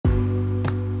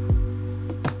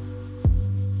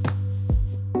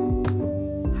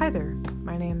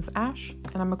name's Ash,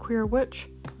 and I'm a queer witch,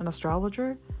 an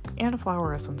astrologer, and a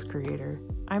flower essence creator.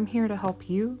 I'm here to help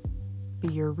you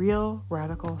be your real,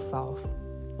 radical self.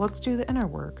 Let's do the inner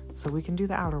work so we can do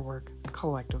the outer work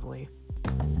collectively.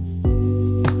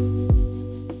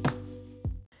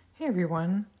 Hey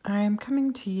everyone, I'm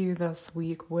coming to you this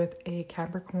week with a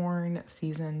Capricorn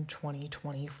season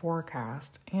 2020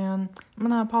 forecast, and I'm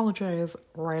going to apologize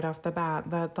right off the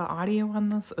bat that the audio on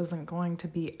this isn't going to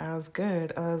be as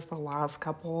good as the last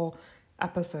couple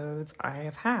episodes I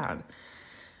have had.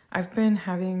 I've been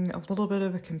having a little bit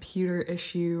of a computer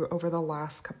issue over the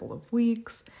last couple of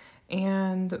weeks,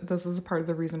 and this is a part of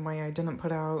the reason why I didn't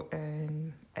put out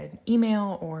an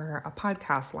email or a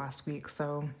podcast last week.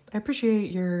 So I appreciate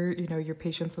your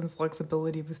patience and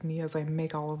flexibility with me as I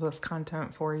make all of this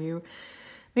content for you.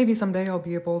 Maybe someday I'll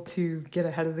be able to get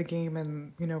ahead of the game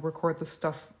and, record this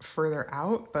stuff further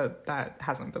out, but that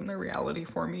hasn't been the reality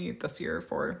for me this year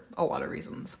for a lot of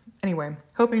reasons. Anyway,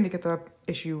 hoping to get the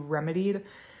issue remedied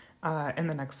in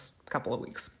the next couple of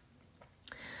weeks.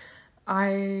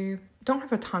 I don't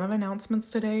have a ton of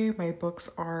announcements today. My books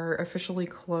are officially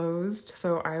closed,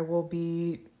 so I will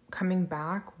be coming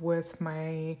back with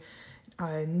my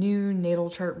new natal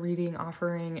chart reading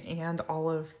offering and all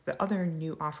of the other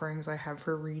new offerings I have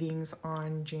for readings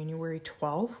on January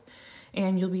 12th.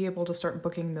 And you'll be able to start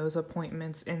booking those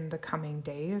appointments in the coming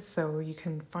days. So you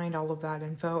can find all of that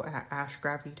info at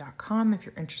ashgravity.com if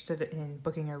you're interested in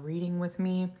booking a reading with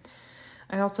me.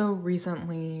 I also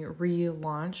recently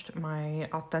relaunched my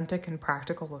Authentic and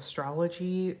Practical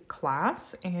Astrology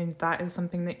class, and that is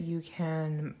something that you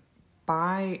can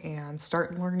buy and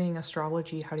start learning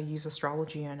astrology, how to use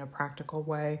astrology in a practical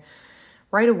way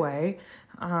right away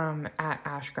at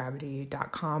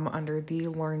ashgravity.com under the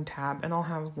Learn tab, and I'll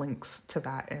have links to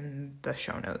that in the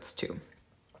show notes too.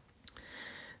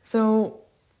 So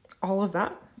all of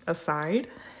that aside,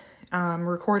 I'm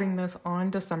recording this on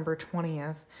December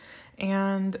 20th,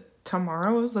 and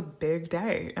tomorrow is a big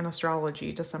day in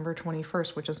astrology, December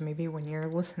 21st, which is maybe when you're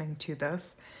listening to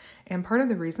this. And part of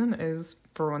the reason is,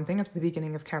 for one thing, it's the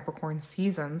beginning of Capricorn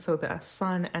season. So the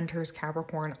sun enters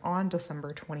Capricorn on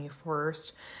December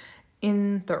 21st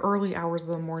in the early hours of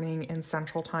the morning in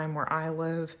Central Time where I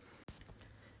live.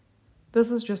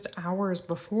 This is just hours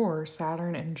before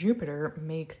Saturn and Jupiter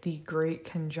make the great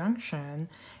conjunction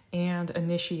and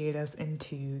initiate us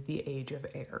into the age of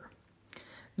air.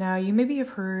 Now, you maybe have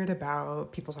heard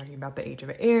about people talking about the age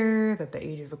of air, that the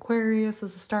age of Aquarius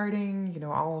is starting,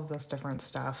 all of this different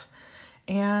stuff.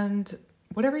 And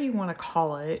whatever you want to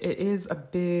call it, it is a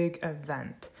big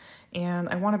event. And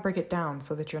I want to break it down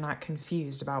so that you're not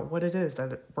confused about what it is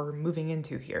that we're moving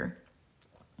into here.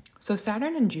 So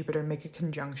Saturn and Jupiter make a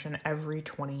conjunction every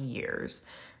 20 years.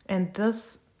 And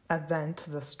this event,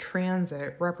 this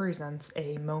transit, represents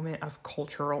a moment of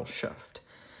cultural shift.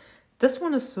 This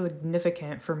one is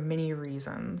significant for many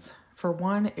reasons. For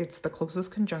one, it's the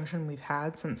closest conjunction we've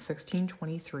had since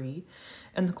 1623,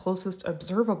 and the closest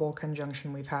observable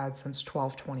conjunction we've had since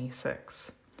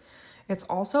 1226. It's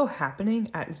also happening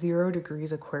at 0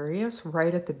 degrees Aquarius,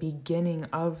 right at the beginning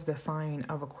of the sign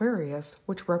of Aquarius,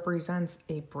 which represents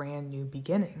a brand new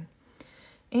beginning.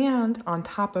 And on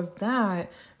top of that,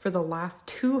 for the last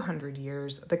 200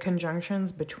 years, the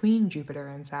conjunctions between Jupiter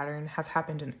and Saturn have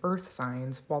happened in earth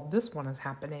signs, while this one is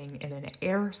happening in an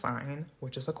air sign,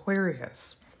 which is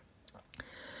Aquarius.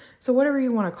 So whatever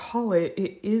you want to call it,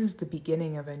 it is the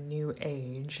beginning of a new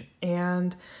age.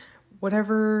 And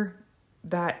whatever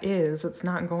that is, it's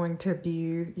not going to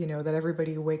be, that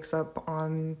everybody wakes up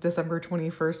on December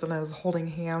 21st and is holding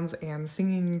hands and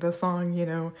singing the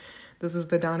song, this is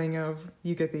the dawning of,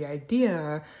 you get the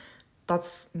idea.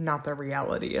 That's not the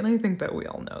reality. And I think that we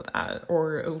all know that,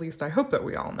 or at least I hope that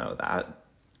we all know that.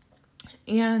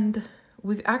 And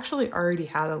we've actually already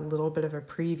had a little bit of a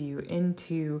preview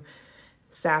into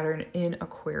Saturn in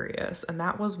Aquarius. And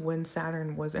that was when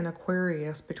Saturn was in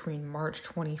Aquarius between March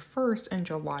 21st and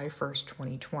July 1st,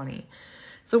 2020.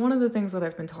 So one of the things that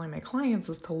I've been telling my clients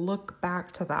is to look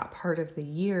back to that part of the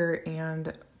year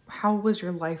and how was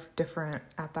your life different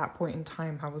at that point in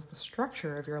time? How was the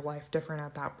structure of your life different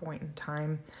at that point in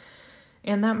time?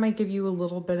 And that might give you a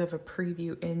little bit of a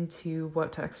preview into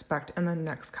what to expect in the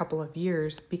next couple of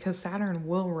years, because Saturn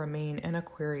will remain in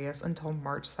Aquarius until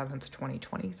March 7th,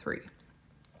 2023.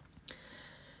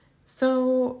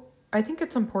 So I think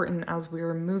it's important as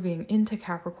we're moving into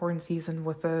Capricorn season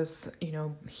with this,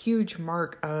 huge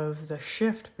mark of the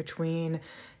shift between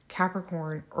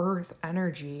Capricorn earth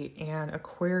energy and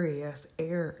Aquarius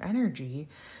air energy,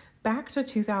 back to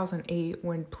 2008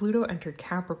 when Pluto entered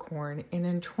Capricorn, and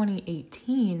in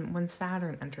 2018 when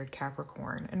Saturn entered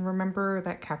Capricorn. And remember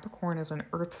that Capricorn is an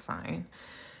earth sign.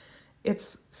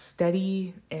 It's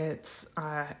steady, it's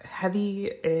heavy,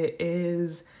 it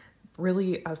is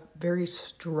really a very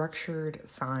structured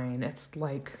sign. It's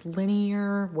like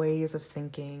linear ways of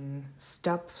thinking,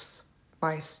 steps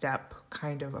by step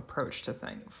kind of approach to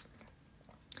things.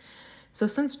 So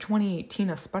since 2018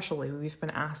 especially, we've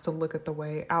been asked to look at the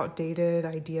way outdated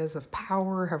ideas of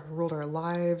power have ruled our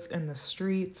lives in the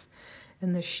streets,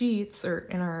 in the sheets, or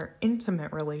in our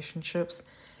intimate relationships,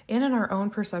 and in our own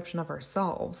perception of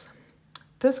ourselves.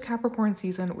 This Capricorn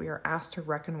season, we are asked to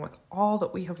reckon with all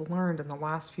that we have learned in the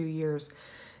last few years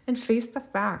and face the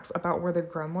facts about where the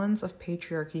gremlins of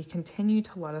patriarchy continue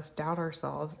to let us doubt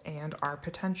ourselves and our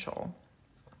potential.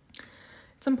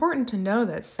 It's important to know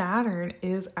that Saturn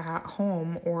is at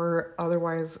home, or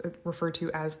otherwise referred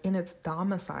to as in its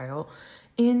domicile,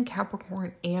 in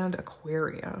Capricorn and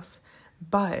Aquarius.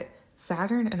 But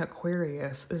Saturn in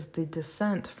Aquarius is the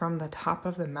descent from the top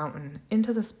of the mountain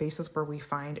into the spaces where we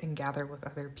find and gather with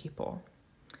other people.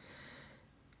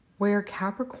 Where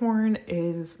Capricorn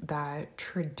is that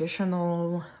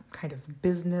traditional kind of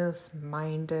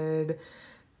business-minded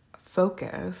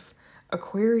focus,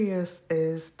 Aquarius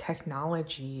is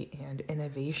technology and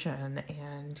innovation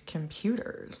and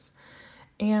computers.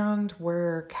 And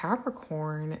where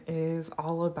Capricorn is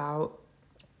all about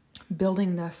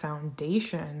building the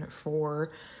foundation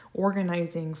for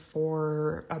organizing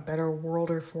for a better world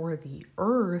or for the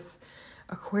earth,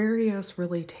 Aquarius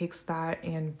really takes that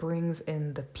and brings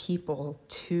in the people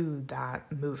to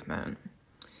that movement.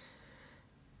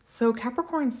 So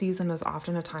Capricorn season is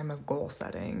often a time of goal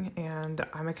setting, and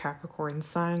I'm a Capricorn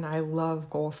sun. I love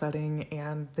goal setting,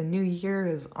 and the new year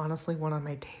is honestly one of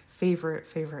my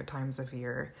favorite times of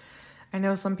year. I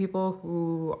know some people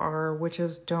who are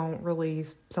witches don't really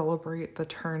celebrate the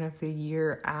turn of the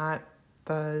year at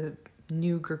the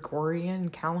new Gregorian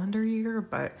calendar year,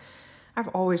 but I've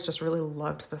always just really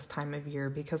loved this time of year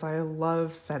because I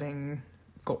love setting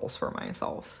goals for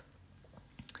myself.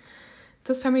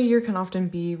 This time of year can often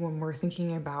be when we're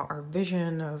thinking about our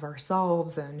vision of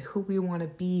ourselves and who we want to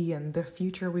be and the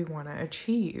future we want to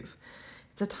achieve.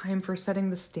 It's a time for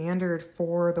setting the standard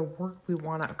for the work we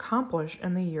want to accomplish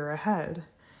in the year ahead.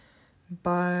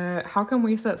 But how can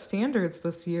we set standards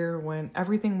this year when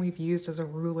everything we've used as a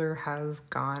ruler has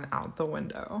gone out the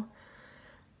window?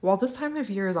 While this time of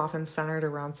year is often centered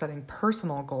around setting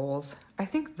personal goals, I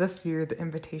think this year the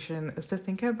invitation is to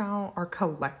think about our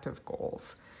collective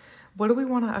goals. What do we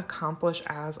want to accomplish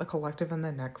as a collective in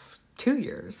the next 2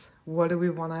 years? What do we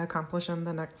want to accomplish in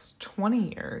the next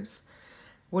 20 years?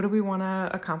 What do we want to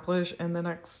accomplish in the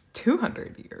next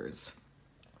 200 years?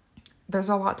 There's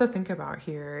a lot to think about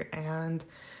here, and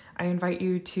I invite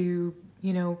you to,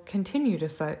 continue to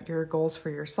set your goals for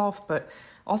yourself, but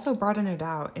also broaden it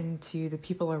out into the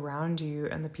people around you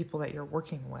and the people that you're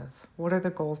working with. What are the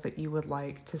goals that you would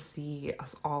like to see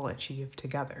us all achieve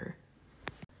together?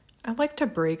 I like to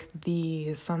break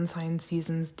the sun sign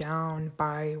seasons down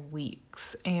by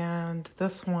weeks, and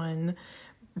this one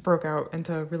broke out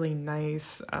into really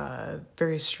nice,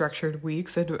 very structured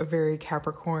weeks in a very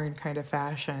Capricorn kind of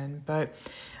fashion. But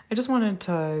I just wanted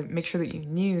to make sure that you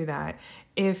knew that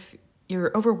if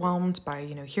you're overwhelmed by,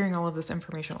 hearing all of this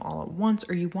information all at once,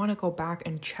 or you want to go back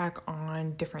and check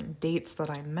on different dates that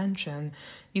I mentioned,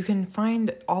 you can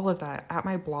find all of that at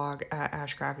my blog at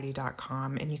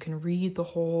ashgravity.com, and you can read the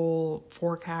whole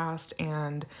forecast,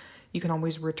 and you can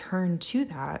always return to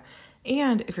that.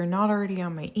 And if you're not already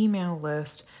on my email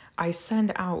list, I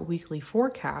send out weekly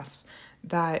forecasts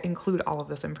that include all of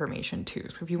this information too.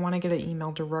 So if you want to get an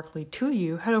email directly to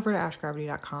you, head over to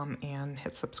ashgravity.com and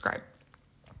hit subscribe.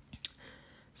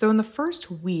 So in the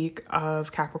first week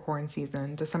of Capricorn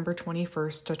season, December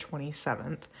 21st to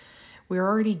 27th, we're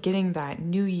already getting that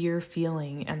new year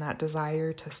feeling and that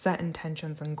desire to set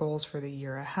intentions and goals for the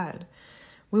year ahead.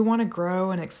 We want to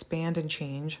grow and expand and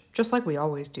change, just like we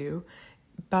always do.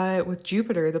 But with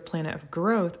Jupiter, the planet of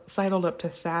growth, sidled up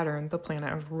to Saturn, the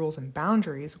planet of rules and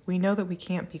boundaries, we know that we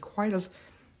can't be quite as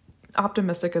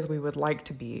optimistic as we would like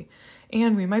to be.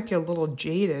 And we might be a little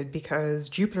jaded because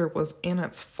Jupiter was in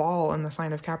its fall in the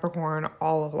sign of Capricorn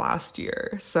all of last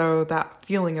year. So that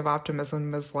feeling of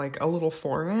optimism is like a little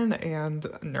foreign and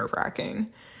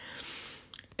nerve-wracking.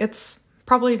 It's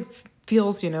probably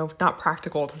feels, not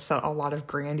practical to set a lot of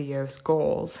grandiose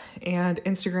goals. And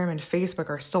Instagram and Facebook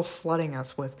are still flooding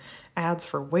us with ads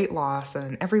for weight loss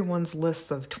and everyone's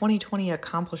lists of 2020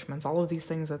 accomplishments, all of these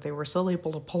things that they were still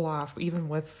able to pull off even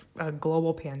with a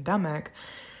global pandemic.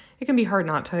 it can be hard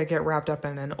not to get wrapped up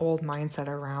in an old mindset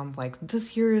around like,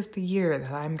 this year is the year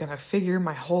that I'm going to figure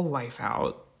my whole life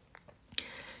out.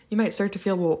 You might start to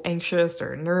feel a little anxious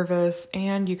or nervous,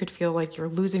 and you could feel like you're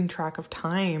losing track of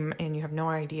time and you have no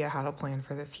idea how to plan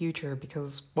for the future,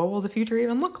 because what will the future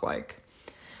even look like?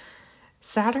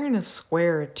 Saturn is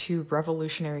square to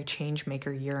revolutionary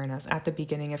changemaker Uranus at the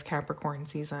beginning of Capricorn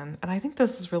season, and I think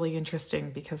this is really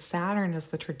interesting because Saturn is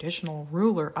the traditional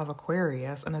ruler of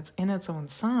Aquarius and it's in its own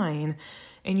sign,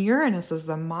 and Uranus is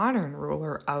the modern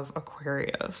ruler of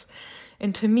Aquarius.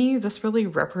 And to me, this really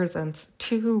represents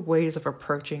two ways of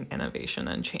approaching innovation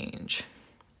and change.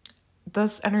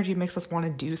 This energy makes us want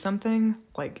to do something,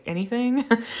 like anything,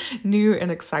 new and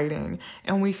exciting.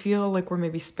 And we feel like we're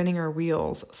maybe spinning our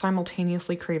wheels,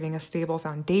 simultaneously craving a stable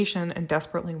foundation and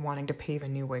desperately wanting to pave a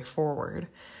new way forward.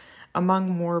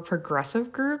 Among more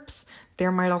progressive groups,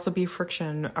 there might also be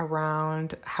friction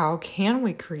around how can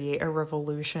we create a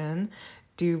revolution?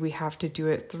 Do we have to do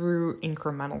it through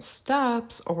incremental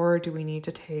steps, or do we need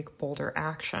to take bolder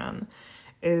action?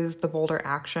 Is the bolder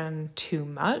action too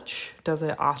much? Does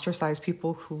it ostracize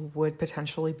people who would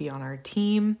potentially be on our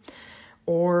team?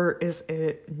 Or is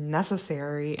it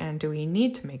necessary, and do we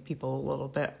need to make people a little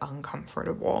bit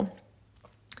uncomfortable?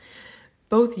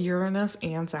 Both Uranus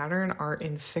and Saturn are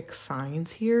in fixed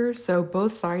signs here, so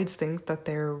both sides think that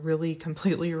they're really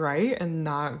completely right and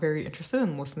not very interested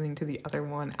in listening to the other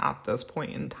one at this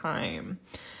point in time.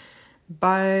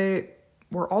 But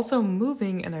we're also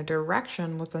moving in a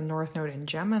direction with the North Node in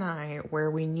Gemini where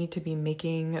we need to be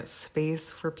making space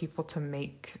for people to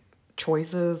make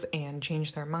choices and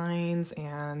change their minds,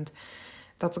 and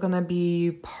that's going to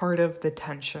be part of the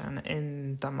tension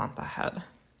in the month ahead.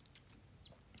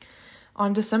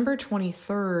 On December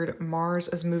 23rd, Mars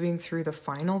is moving through the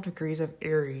final degrees of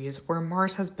Aries, where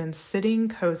Mars has been sitting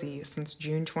cozy since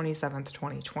June 27th,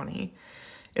 2020.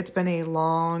 It's been a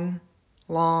long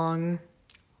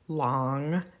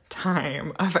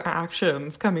time of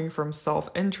actions coming from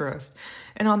self-interest.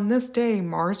 And on this day,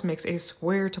 Mars makes a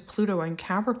square to Pluto in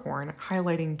Capricorn,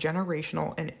 highlighting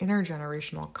generational and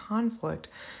intergenerational conflict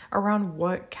around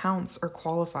what counts or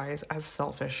qualifies as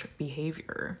selfish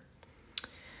behavior.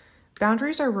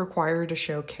 Boundaries are required to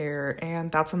show care,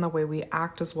 and that's in the way we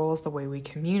act as well as the way we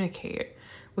communicate.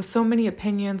 With so many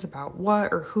opinions about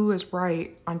what or who is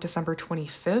right, on December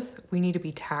 25th, we need to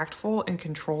be tactful and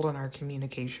controlled in our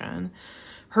communication.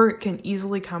 Hurt can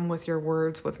easily come with your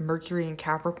words, with Mercury in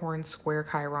Capricorn square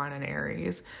Chiron in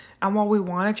Aries. And while we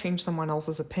want to change someone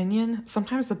else's opinion,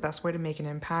 sometimes the best way to make an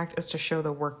impact is to show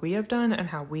the work we have done and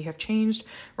how we have changed,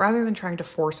 rather than trying to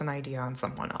force an idea on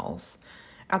someone else.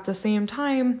 At the same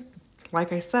time,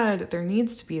 like I said, there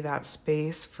needs to be that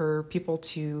space for people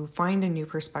to find a new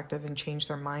perspective and change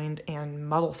their mind and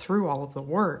muddle through all of the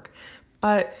work.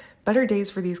 But better days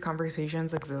for these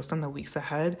conversations exist in the weeks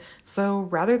ahead, so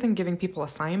rather than giving people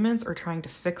assignments or trying to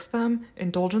fix them,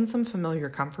 indulge in some familiar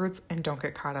comforts and don't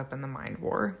get caught up in the mind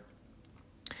war.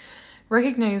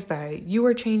 Recognize that you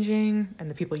are changing, and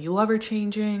the people you love are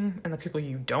changing, and the people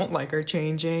you don't like are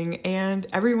changing, and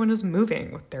everyone is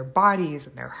moving with their bodies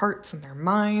and their hearts and their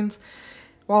minds.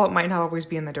 While it might not always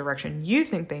be in the direction you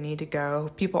think they need to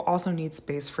go, people also need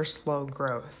space for slow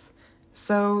growth.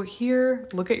 So here,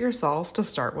 look at yourself to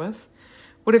start with.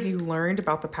 What have you learned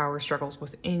about the power struggles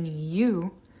within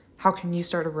you? How can you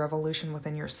start a revolution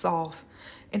within yourself?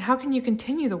 And how can you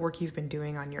continue the work you've been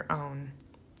doing on your own?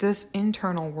 This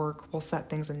internal work will set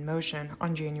things in motion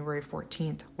on January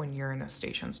 14th when Uranus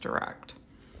stations direct.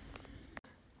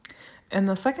 In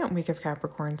the second week of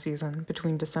Capricorn season,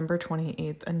 between December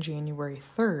 28th and January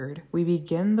 3rd, we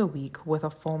begin the week with a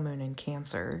full moon in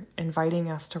Cancer, inviting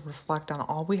us to reflect on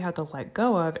all we had to let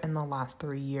go of in the last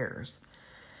 3 years.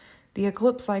 The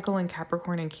eclipse cycle in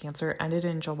Capricorn and Cancer ended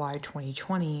in July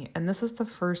 2020, and this is the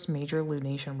first major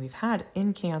lunation we've had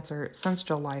in Cancer since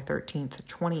July 13th,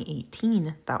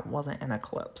 2018 that wasn't an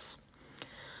eclipse.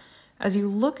 As you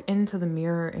look into the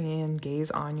mirror and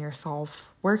gaze on yourself,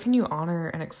 where can you honor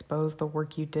and expose the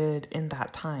work you did in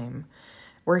that time?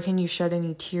 Where can you shed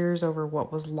any tears over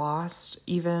what was lost,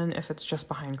 even if it's just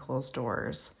behind closed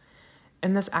doors?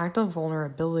 In this act of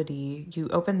vulnerability, you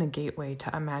open the gateway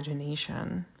to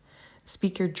imagination.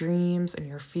 Speak your dreams and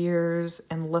your fears,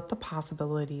 and let the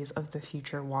possibilities of the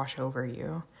future wash over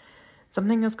you.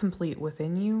 Something is complete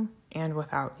within you and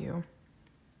without you.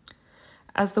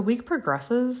 As the week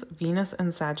progresses, Venus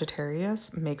in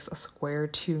Sagittarius makes a square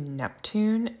to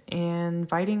Neptune,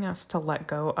 inviting us to let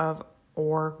go of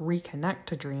or reconnect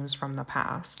to dreams from the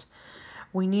past.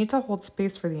 We need to hold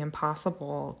space for the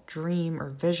impossible dream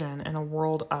or vision in a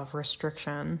world of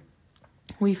restriction.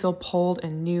 We feel pulled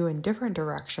in new and different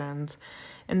directions,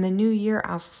 And the new year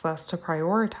asks us to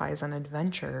prioritize an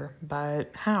adventure,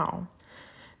 but how?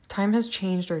 Time has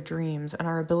changed our dreams and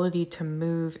our ability to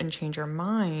move and change our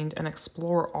mind and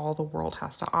explore all the world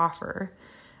has to offer.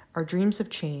 Our dreams have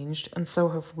changed, and so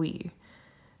have we.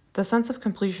 The sense of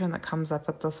completion that comes up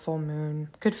at this full moon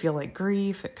could feel like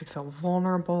grief, it could feel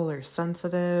vulnerable or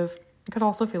sensitive. It could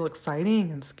also feel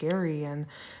exciting and scary and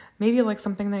maybe like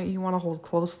something that you want to hold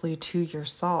closely to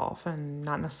yourself and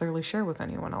not necessarily share with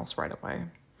anyone else right away.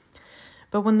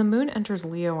 But when the moon enters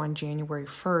Leo on January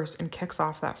 1st and kicks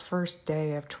off that first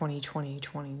day of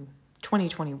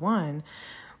 2021,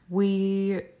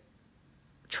 we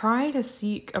try to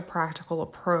seek a practical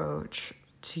approach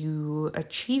to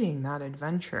achieving that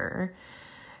adventure.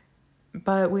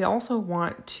 But we also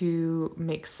want to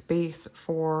make space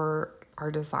for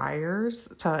our desires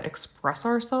to express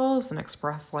ourselves and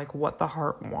express like what the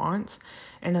heart wants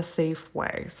in a safe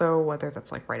way. So whether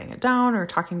that's like writing it down or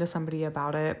talking to somebody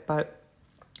about it, but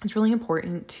it's really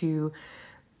important to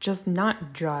just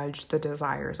not judge the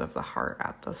desires of the heart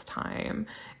at this time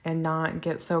and not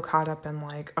get so caught up in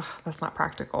like, oh, that's not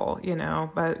practical,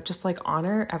 but just like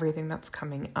honor everything that's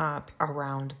coming up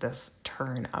around this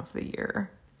turn of the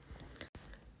year.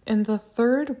 In the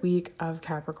third week of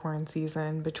Capricorn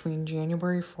season, between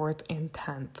January 4th and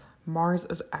 10th, Mars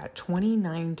is at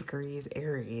 29 degrees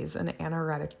Aries, an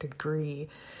anaretic degree,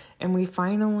 and we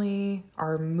finally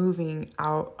are moving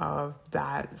out of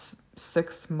that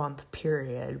 6-month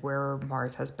period where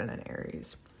Mars has been in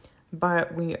Aries.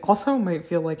 But we also might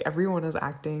feel like everyone is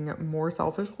acting more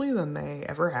selfishly than they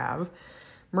ever have.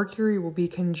 Mercury will be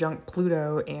conjunct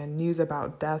Pluto, and news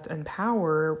about death and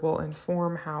power will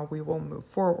inform how we will move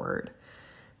forward.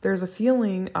 There's a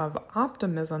feeling of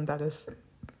optimism that is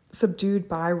subdued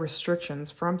by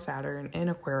restrictions from Saturn in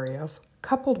Aquarius,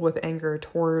 coupled with anger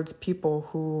towards people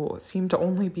who seem to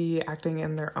only be acting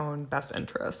in their own best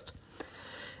interest.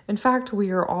 In fact,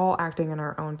 we are all acting in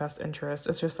our own best interest.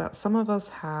 It's just that some of us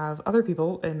have other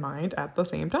people in mind at the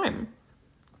same time.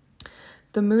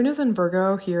 The moon is in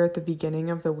Virgo here at the beginning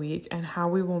of the week, and how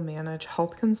we will manage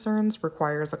health concerns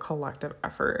requires a collective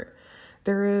effort.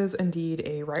 There is indeed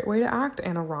a right way to act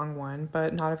and a wrong one,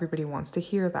 but not everybody wants to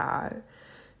hear that.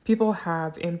 People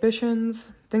have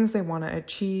ambitions, things they want to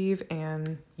achieve,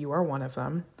 and you are one of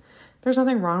them. There's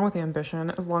nothing wrong with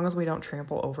ambition as long as we don't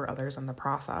trample over others in the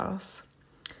process.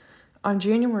 On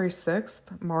January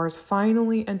 6th, Mars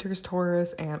finally enters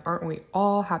Taurus, and aren't we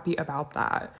all happy about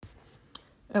that?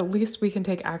 At least we can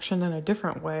take action in a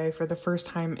different way for the first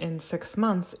time in 6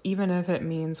 months, even if it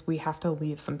means we have to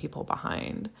leave some people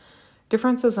behind.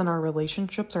 Differences in our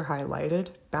relationships are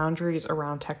highlighted. Boundaries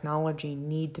around technology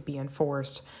need to be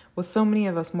enforced, with so many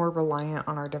of us more reliant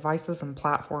on our devices and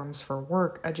platforms for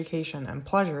work, education, and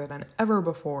pleasure than ever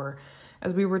before.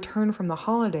 As we return from the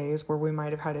holidays where we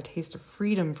might have had a taste of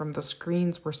freedom from the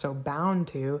screens we're so bound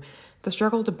to, the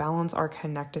struggle to balance our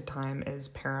connected time is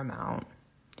paramount.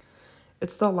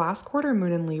 It's the last quarter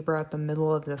moon in Libra at the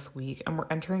middle of this week, and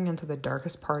we're entering into the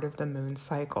darkest part of the moon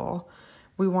cycle.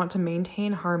 We want to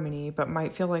maintain harmony, but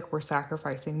might feel like we're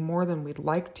sacrificing more than we'd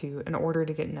like to in order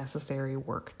to get necessary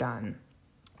work done.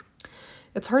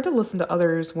 It's hard to listen to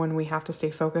others when we have to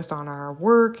stay focused on our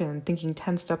work and thinking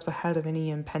 10 steps ahead of any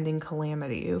impending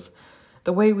calamities.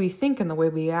 The way we think and the way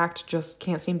we act just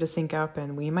can't seem to sync up,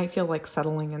 and we might feel like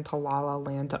settling into la la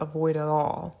land to avoid it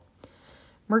all.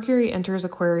 Mercury enters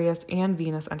Aquarius and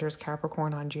Venus enters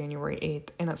Capricorn on January 8th,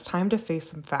 and it's time to face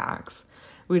some facts.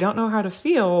 We don't know how to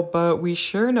feel, but we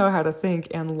sure know how to think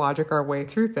and logic our way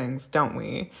through things, don't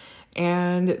we?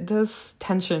 And this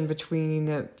tension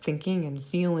between thinking and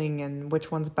feeling and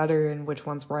which one's better and which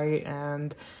one's right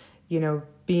and,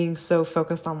 being so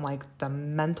focused on like the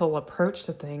mental approach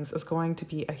to things is going to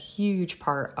be a huge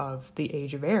part of the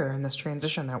age of air and this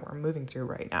transition that we're moving through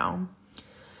right now.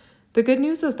 The good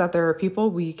news is that there are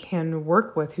people we can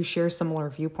work with who share similar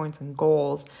viewpoints and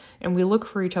goals, and we look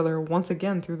for each other once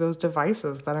again through those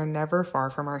devices that are never far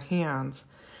from our hands.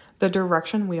 The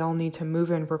direction we all need to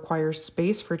move in requires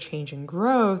space for change and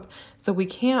growth, so we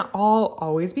can't all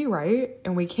always be right,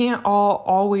 and we can't all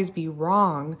always be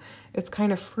wrong. It's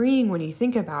kind of freeing when you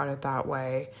think about it that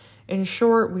way. In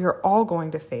short, we are all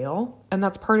going to fail, and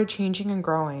that's part of changing and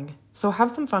growing. So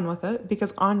have some fun with it,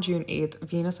 because on June 8th,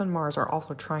 Venus and Mars are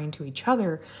also trine to each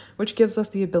other, which gives us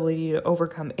the ability to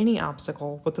overcome any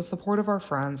obstacle with the support of our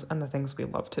friends and the things we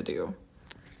love to do.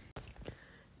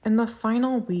 In the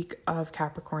final week of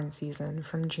Capricorn season,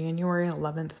 from January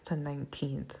 11th to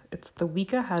 19th, it's the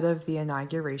week ahead of the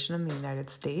inauguration in the United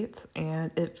States,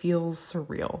 and it feels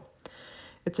surreal.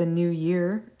 It's a new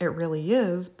year, it really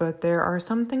is, but there are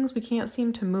some things we can't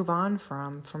seem to move on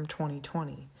from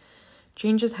 2020.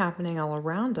 Change is happening all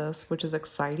around us, which is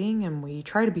exciting, and we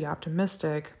try to be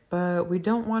optimistic, but we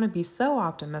don't want to be so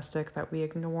optimistic that we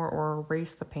ignore or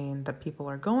erase the pain that people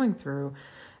are going through,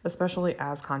 especially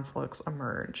as conflicts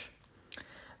emerge.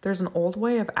 There's an old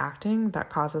way of acting that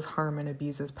causes harm and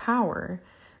abuses power.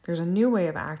 There's a new way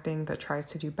of acting that tries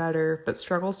to do better, but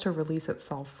struggles to release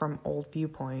itself from old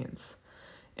viewpoints.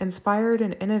 Inspired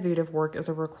and innovative work is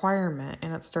a requirement,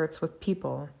 and it starts with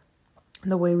people.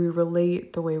 The way we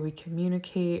relate, the way we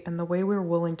communicate, and the way we're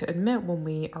willing to admit when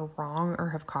we are wrong or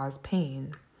have caused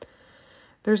pain.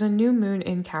 There's a new moon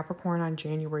in Capricorn on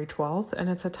January 12th, and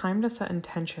it's a time to set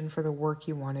intention for the work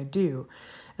you want to do.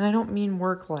 And I don't mean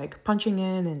work like punching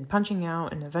in and punching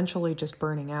out and eventually just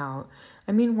burning out.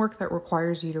 I mean work that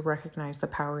requires you to recognize the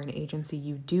power and agency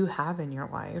you do have in your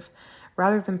life.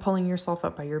 Rather than pulling yourself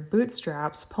up by your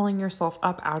bootstraps, pulling yourself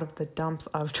up out of the dumps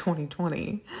of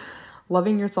 2020.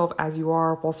 Loving yourself as you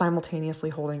are while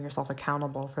simultaneously holding yourself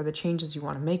accountable for the changes you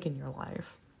want to make in your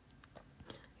life.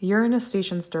 Uranus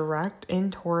stations direct in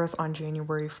Taurus on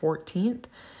January 14th.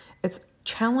 It's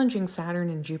challenging Saturn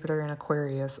and Jupiter in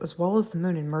Aquarius, as well as the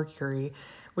moon in Mercury,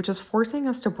 which is forcing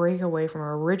us to break away from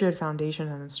a rigid foundation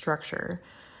and structure.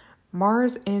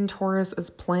 Mars in Taurus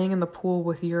is playing in the pool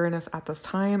with Uranus at this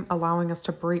time, allowing us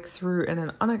to break through in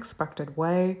an unexpected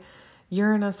way.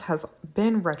 Uranus has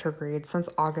been retrograde since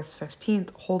August 15th,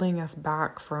 holding us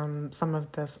back from some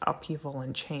of this upheaval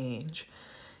and change.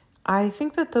 I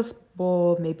think that this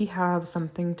will maybe have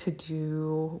something to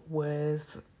do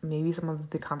with maybe some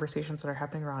of the conversations that are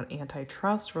happening around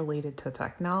antitrust related to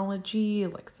technology,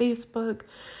 like Facebook.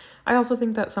 I also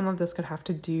think that some of this could have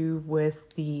to do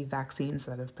with the vaccines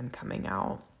that have been coming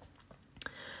out.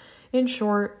 In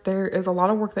short, there is a lot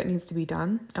of work that needs to be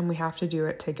done, and we have to do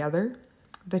it together.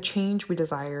 The change we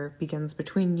desire begins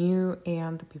between you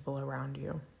and the people around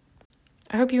you.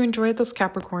 I hope you enjoyed this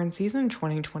Capricorn season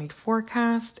 2020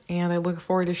 forecast, and I look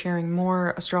forward to sharing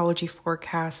more astrology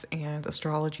forecasts and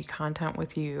astrology content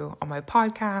with you on my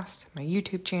podcast, my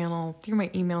YouTube channel, through my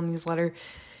email newsletter,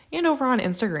 and over on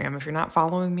Instagram. If you're not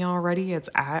following me already, it's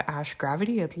at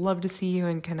AshGravity. I'd love to see you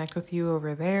and connect with you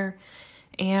over there.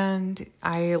 And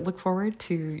I look forward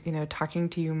to, talking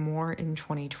to you more in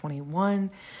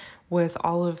 2021 with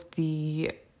all of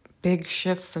the big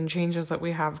shifts and changes that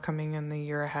we have coming in the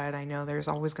year ahead. I know there's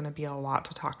always going to be a lot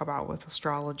to talk about with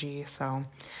astrology. So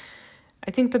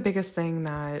I think the biggest thing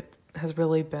that has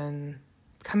really been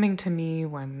coming to me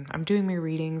when I'm doing my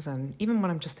readings and even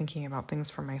when I'm just thinking about things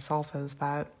for myself is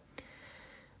that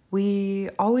we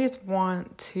always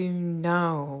want to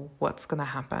know what's going to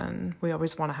happen. We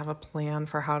always want to have a plan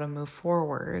for how to move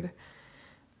forward.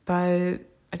 But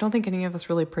I don't think any of us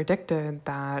really predicted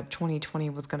that 2020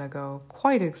 was going to go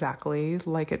quite exactly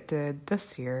like it did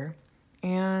this year.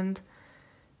 And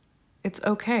it's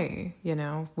okay,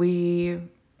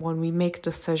 when we make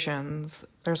decisions,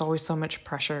 there's always so much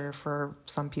pressure for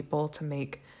some people to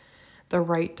make the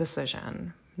right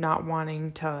decision, not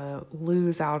wanting to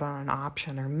lose out on an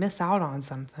option or miss out on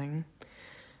something.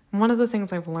 And one of the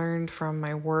things I've learned from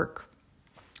my work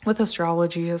with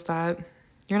astrology is that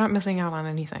you're not missing out on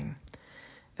anything.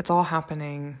 It's all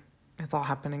happening. It's all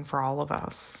happening for all of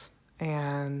us.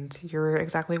 And you're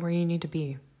exactly where you need to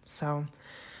be. So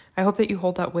I hope that you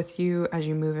hold that with you as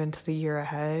you move into the year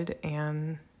ahead,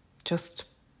 and just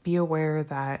be aware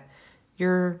that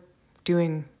you're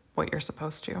doing what you're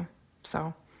supposed to.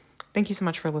 So thank you so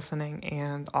much for listening,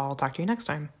 and I'll talk to you next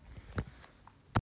time.